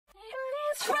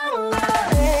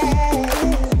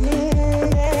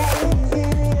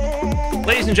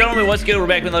Ladies and gentlemen, what's good? We're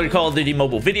back with another Call of Duty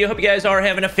mobile video. Hope you guys are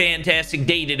having a fantastic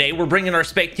day today. We're bringing our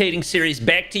spectating series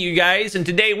back to you guys, and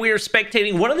today we are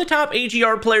spectating one of the top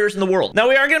AGR players in the world. Now,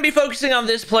 we are going to be focusing on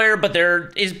this player, but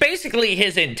there is basically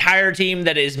his entire team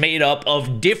that is made up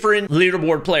of different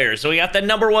leaderboard players. So we got the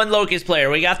 #1 Locust player,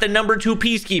 we got the #2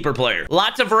 Peacekeeper player.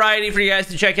 Lots of variety for you guys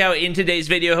to check out in today's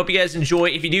video. Hope you guys enjoy.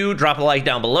 If you do, drop a like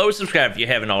down below, subscribe if you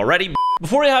haven't already.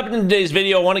 Before we hop into today's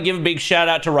video, I want to give a big shout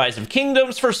out to Rise of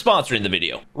Kingdoms for sponsoring the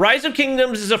video. Rise of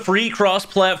Kingdoms is a free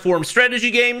cross-platform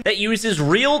strategy game that uses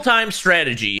real-time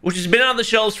strategy, which has been on the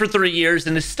shelves for 3 years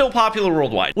and is still popular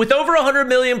worldwide. With over 100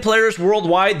 million players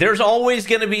worldwide, there's always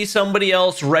going to be somebody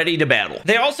else ready to battle.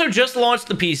 They also just launched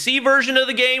the PC version of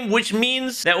the game, which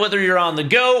means that whether you're on the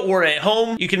go or at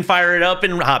home, you can fire it up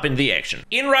and hop into the action.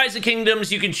 In Rise of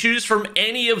Kingdoms, you can choose from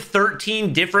any of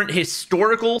 13 different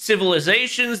historical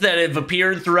civilizations that have appeared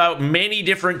throughout many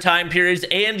different time periods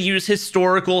and use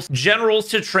historical generals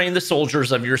to train the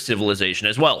soldiers of your civilization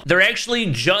as well. They're actually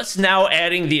just now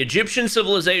adding the Egyptian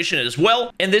civilization as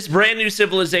well, and this brand new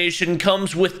civilization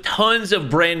comes with tons of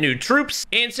brand new troops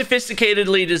and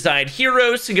sophisticatedly designed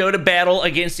heroes to go to battle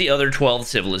against the other 12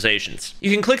 civilizations.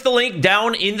 You can click the link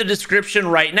down in the description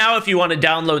right now if you want to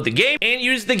download the game and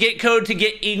use the get code to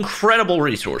get incredible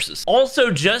resources.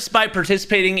 Also, just by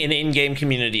participating in in-game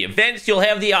community events, you'll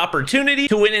have the opportunity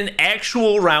to win an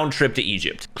actual round trip to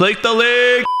Egypt. Click the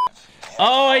link.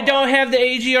 Oh, I don't have the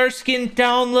AGR skin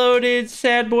downloaded.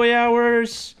 Sad boy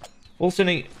hours. Wilson,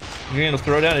 you're gonna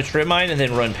throw down a trip mine and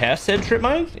then run past said trip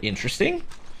mine? Interesting.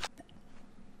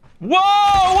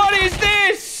 Whoa, what is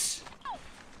this?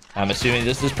 I'm assuming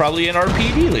this is probably an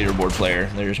RPD leaderboard player.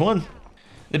 There's one.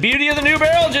 The beauty of the new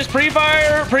barrel, just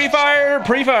pre-fire, pre-fire,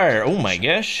 pre-fire. Oh my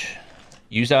gosh.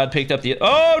 Uzod picked up the...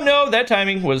 Oh no, that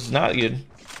timing was not good.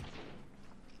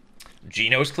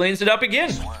 Genos cleans it up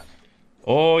again.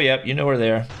 Oh, yep, you know where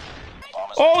they are.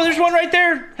 Oh, there's one right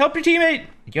there. Help your teammate.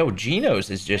 Yo,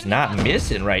 Genos is just not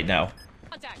missing right now.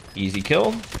 Easy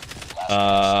kill.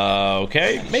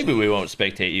 Okay, maybe we won't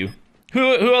spectate you.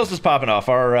 Who else is popping off?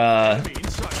 Our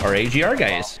AGR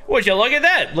guy is. Would you look at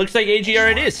that? Looks like AGR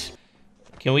it is.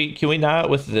 Can we not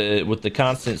with the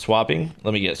constant swapping?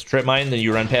 Let me guess. Trip mine, then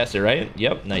you run past it, right?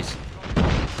 Yep, nice.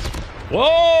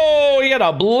 Whoa, he got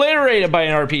obliterated by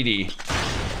an RPD.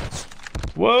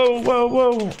 Whoa, whoa,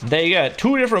 whoa. They got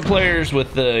 2 different players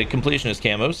with the completionist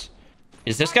camos.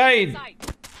 Is this guy...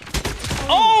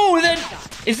 Oh, then...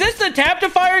 Is this the tap to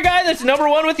fire guy that's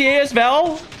 #1 with the AS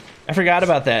Val? I forgot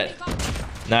about that.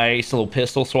 Nice little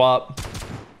pistol swap.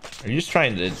 Are you just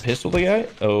trying to pistol the guy?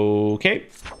 Okay.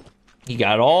 He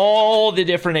got all the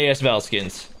different AS Val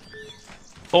skins.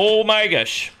 Oh my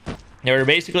gosh. They were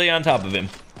basically on top of him.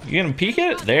 You gonna peek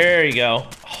it? There you go.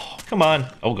 Oh, come on.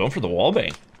 Oh, going for the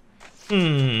wallbang.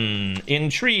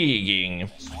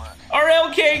 Intriguing. Our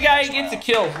LK guy gets a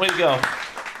kill. Way to go.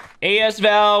 AS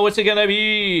Val, what's it gonna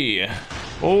be?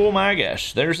 Oh my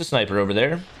gosh. There's a sniper over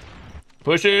there.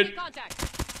 Push it.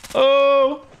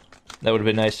 Oh, that would have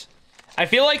been nice. I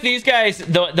feel like these guys,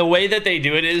 the way that they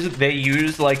do it is they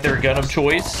use like their gun of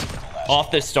choice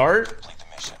off the start.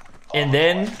 And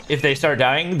then if they start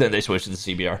dying, then they switch to the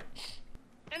CBR.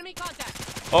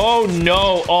 Oh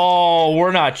no. Oh,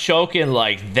 we're not choking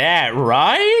like that,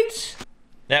 right?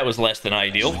 That was less than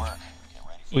ideal.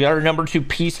 We got our #2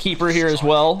 Peacekeeper here as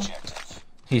well.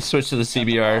 He switched to the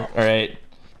CBR. All right.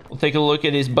 We'll take a look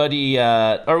at his buddy.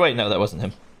 Or wait, no, that wasn't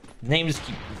him. Names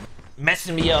keep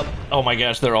messing me up. Oh my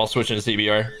gosh, they're all switching to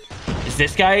CBR. Is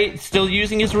this guy still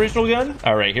using his original gun?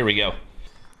 All right, here we go.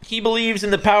 He believes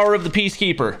in the power of the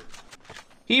Peacekeeper.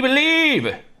 He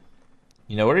believe.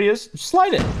 You know where he is? Just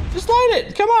slide it. Just slide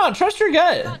it. Come on, trust your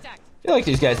gut. I feel like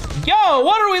these guys... Yo,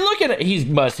 what are we looking at? He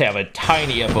must have a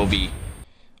tiny FOV.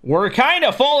 We're kind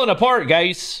of falling apart,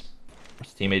 guys.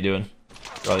 What's his teammate doing?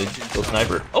 Probably still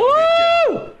sniper.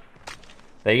 Oh!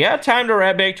 They got time to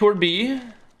wrap back toward B.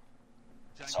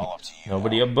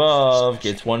 Nobody above.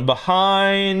 Gets one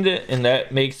behind. And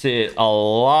that makes it a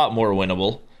lot more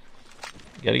winnable.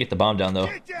 Gotta get the bomb down, though.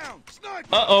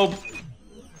 Uh-oh.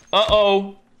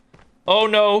 Uh-oh. Oh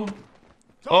no.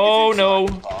 Oh no.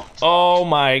 Oh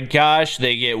my gosh,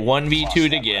 they get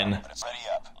 1v2'd again.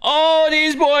 Oh,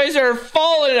 these boys are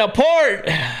falling apart.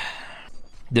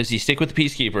 Does he stick with the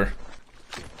Peacekeeper?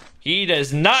 He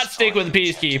does not stick with the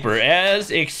Peacekeeper, as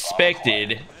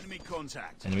expected.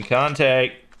 Enemy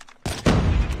contact.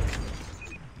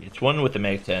 It's one with the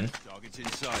Mag 10.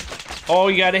 Oh,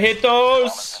 you gotta hit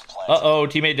those. Uh-oh,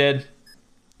 teammate dead.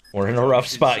 We're in a rough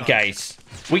spot, guys.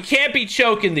 We can't be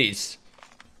choking these.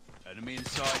 Enemy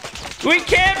inside. We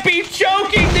can't be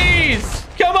choking these!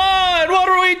 Come on! What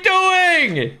are we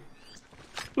doing?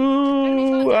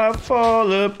 Ooh, I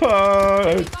fall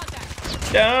apart.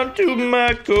 Down to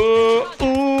my core.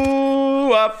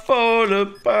 Ooh, I fall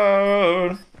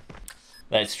apart.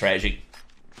 That's tragic.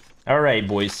 Alright,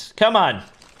 boys. Come on.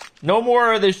 No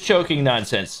more of this choking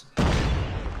nonsense.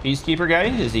 Peacekeeper guy,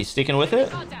 is he sticking with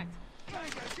it?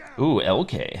 Ooh,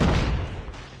 LK.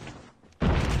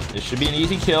 This should be an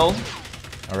easy kill.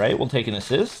 Alright, we'll take an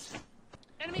assist.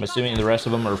 I'm assuming the rest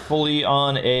of them are fully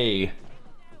on A.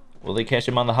 Will they catch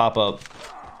him on the hop up?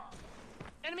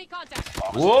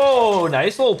 Whoa,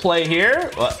 nice little play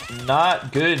here. Well,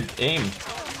 not good aim.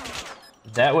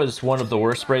 That was one of the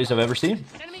worst sprays I've ever seen.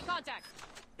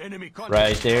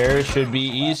 Right there, should be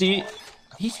easy.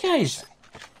 These guys,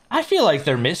 I feel like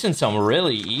they're missing some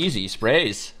really easy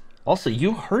sprays. Also,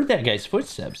 you heard that guy's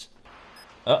footsteps.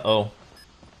 Uh-oh.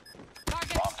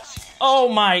 Oh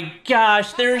my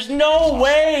gosh, there's no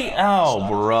way. Oh,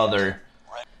 brother.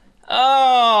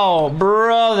 Oh,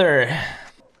 brother.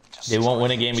 They won't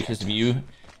win a game because of you.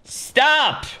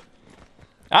 Stop!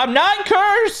 I'm not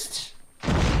cursed!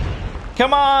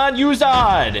 Come on,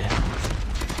 Uzod!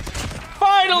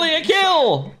 Finally, a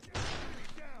kill!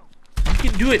 You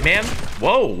can do it, man.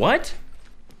 Whoa, what?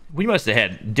 We must have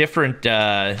had different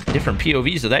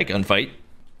POVs of that gunfight.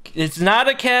 It's not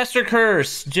a cast or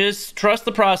curse. Just trust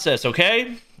the process,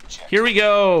 okay? Here we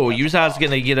go. Uzod's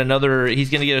gonna get another... He's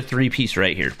gonna get a 3-piece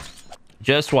right here.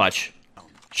 Just watch.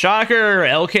 Shocker!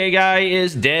 LK guy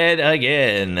is dead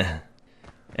again.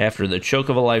 After the choke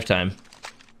of a lifetime.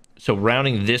 So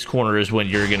rounding this corner is when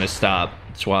you're gonna stop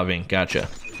swabbing. Gotcha.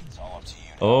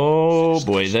 Oh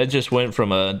boy, that just went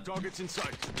from a...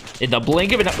 In the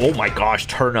blink of an... Oh my gosh,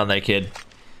 turn on that kid.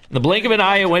 In the blink of an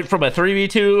eye, it went from a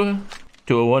 3v2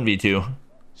 to a 1v2.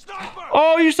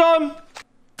 Oh, you saw him?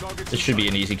 This should be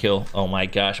an easy kill. Oh my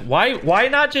gosh. Why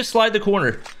not just slide the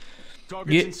corner?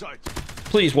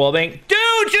 Please, wallbang.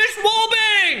 Dude, just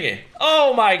wallbang!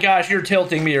 Oh my gosh, you're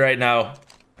tilting me right now.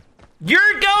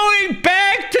 You're going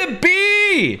back to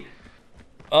B!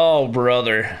 Oh,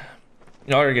 brother.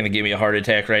 Y'all are gonna give me a heart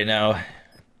attack right now.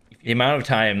 The amount of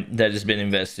time that has been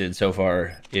invested so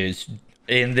far is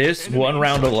in this one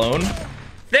round alone.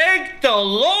 Thank the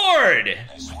Lord!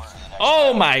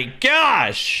 Oh my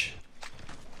gosh!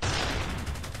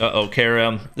 Uh-oh,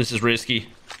 Karam. This is risky.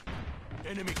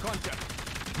 Enemy contact.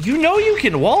 You know you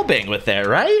can wallbang with that,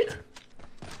 right?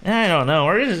 I don't know.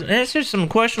 Or that's just some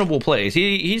questionable plays.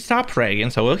 He's top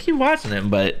fragging, so we'll keep watching him,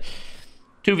 but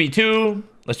 2v2.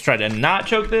 Let's try to not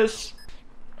choke this.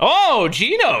 Oh,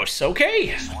 Genos.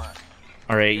 Okay.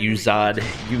 All right, Uzod.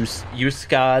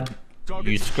 Uskod.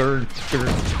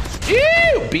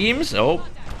 Ew, beams. Oh,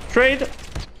 trade.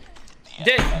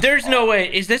 There's no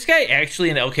way. Is this guy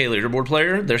actually an LK leaderboard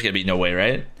player? There's gonna be no way,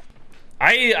 right?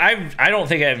 I don't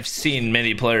think I've seen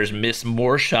many players miss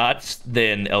more shots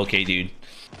than LK dude.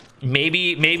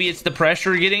 Maybe it's the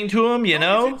pressure getting to him, you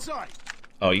know?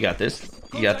 Oh, you got this.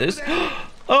 You got this.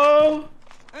 Oh.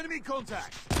 Enemy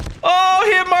contact. Oh,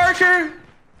 hit marker.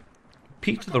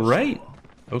 Peek to the right.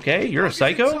 Okay, you're a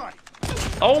psycho.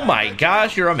 Oh my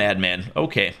gosh, you're a madman.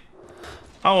 Okay.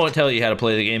 I won't tell you how to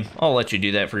play the game. I'll let you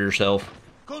do that for yourself.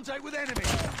 Contact with enemy.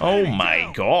 Oh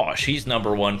my gosh, he's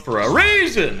 #1 for a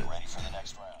reason.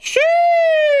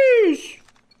 Sheesh.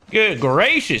 Good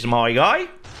gracious, my guy.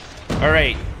 All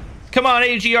right. Come on,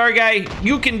 AGR guy.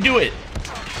 You can do it.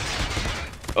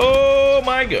 Oh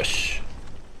my gosh.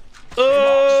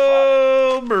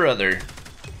 Oh, brother.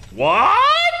 What?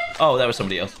 Oh, that was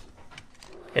somebody else.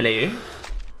 Hello.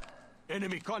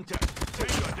 Enemy contact.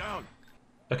 Tango down.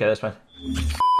 Okay, that's fine.